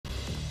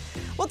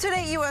Well,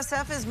 today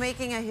USF is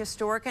making a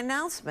historic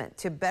announcement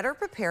to better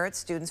prepare its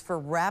students for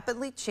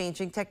rapidly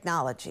changing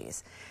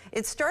technologies.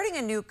 It's starting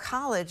a new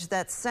college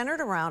that's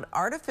centered around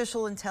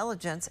artificial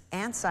intelligence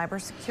and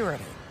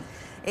cybersecurity.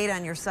 8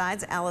 on your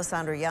side's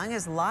Alessandra Young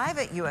is live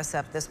at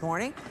USF this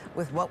morning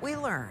with what we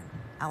learn.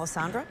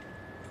 Alessandra?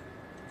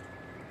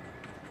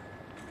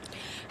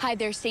 Hi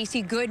there,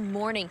 Stacey. Good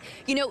morning.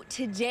 You know,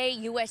 today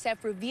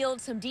USF revealed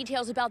some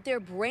details about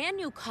their brand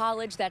new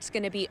college that's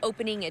going to be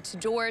opening its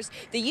doors,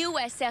 the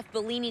USF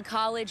Bellini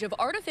College of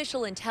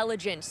Artificial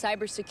Intelligence,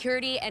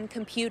 Cybersecurity, and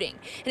Computing.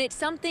 And it's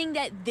something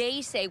that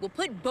they say will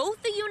put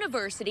both the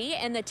university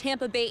and the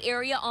Tampa Bay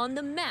area on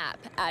the map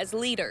as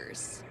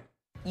leaders.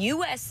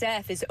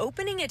 USF is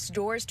opening its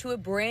doors to a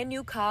brand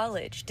new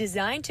college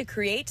designed to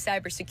create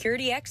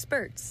cybersecurity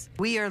experts.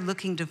 We are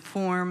looking to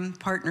form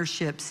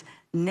partnerships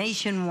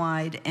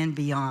nationwide and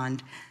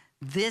beyond.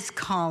 This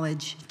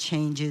college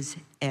changes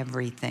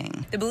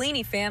everything. The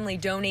Bellini family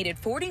donated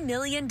 $40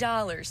 million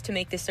to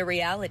make this a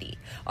reality.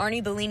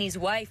 Arnie Bellini's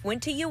wife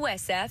went to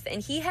USF,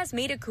 and he has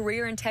made a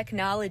career in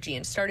technology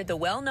and started the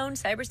well-known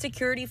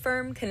cybersecurity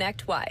firm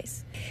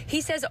ConnectWise.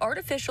 He says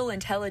artificial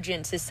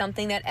intelligence is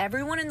something that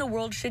everyone in the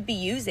world should be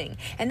using,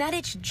 and that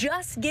it's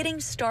just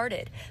getting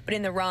started. But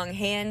in the wrong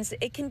hands,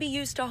 it can be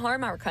used to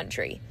harm our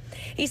country.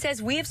 He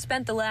says we have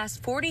spent the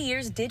last 40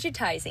 years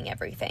digitizing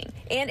everything,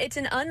 and it's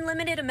an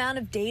unlimited amount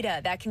of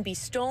data that can be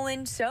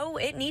stolen, so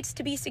it needs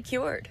to be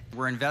secured.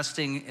 We're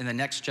investing in the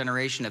next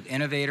generation of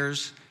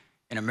innovators,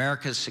 in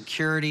America's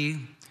security,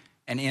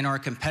 and in our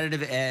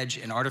competitive edge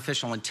in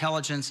artificial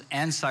intelligence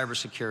and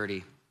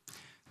cybersecurity.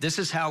 This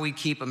is how we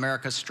keep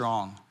America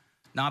strong,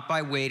 not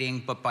by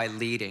waiting, but by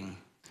leading.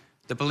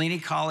 The Bellini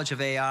College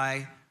of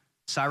AI,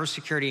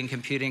 Cybersecurity and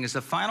Computing is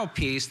the final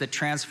piece that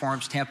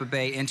transforms Tampa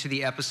Bay into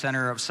the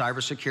epicenter of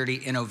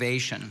cybersecurity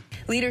innovation.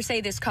 Leaders say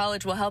this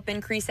college will help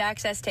increase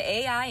access to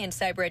AI and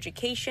cyber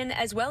education,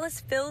 as well as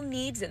fill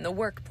needs in the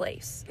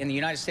workplace. In the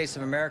United States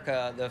of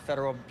America, the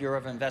Federal Bureau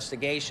of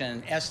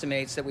Investigation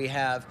estimates that we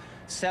have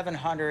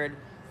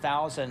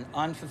 700,000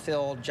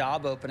 unfulfilled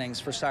job openings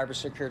for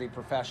cybersecurity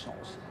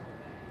professionals.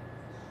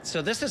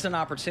 So this is an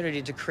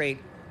opportunity to create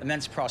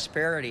immense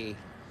prosperity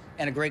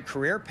and a great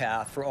career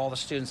path for all the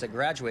students that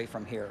graduate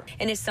from here.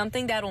 And is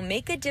something that'll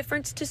make a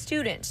difference to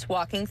students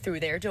walking through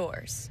their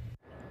doors.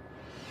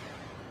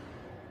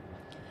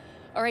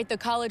 All right, the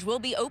college will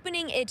be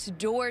opening its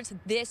doors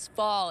this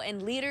fall,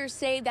 and leaders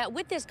say that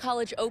with this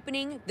college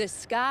opening, the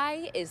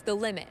sky is the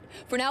limit.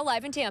 For now,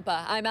 live in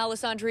Tampa, I'm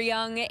Alessandra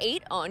Young,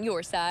 8 on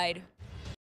your side.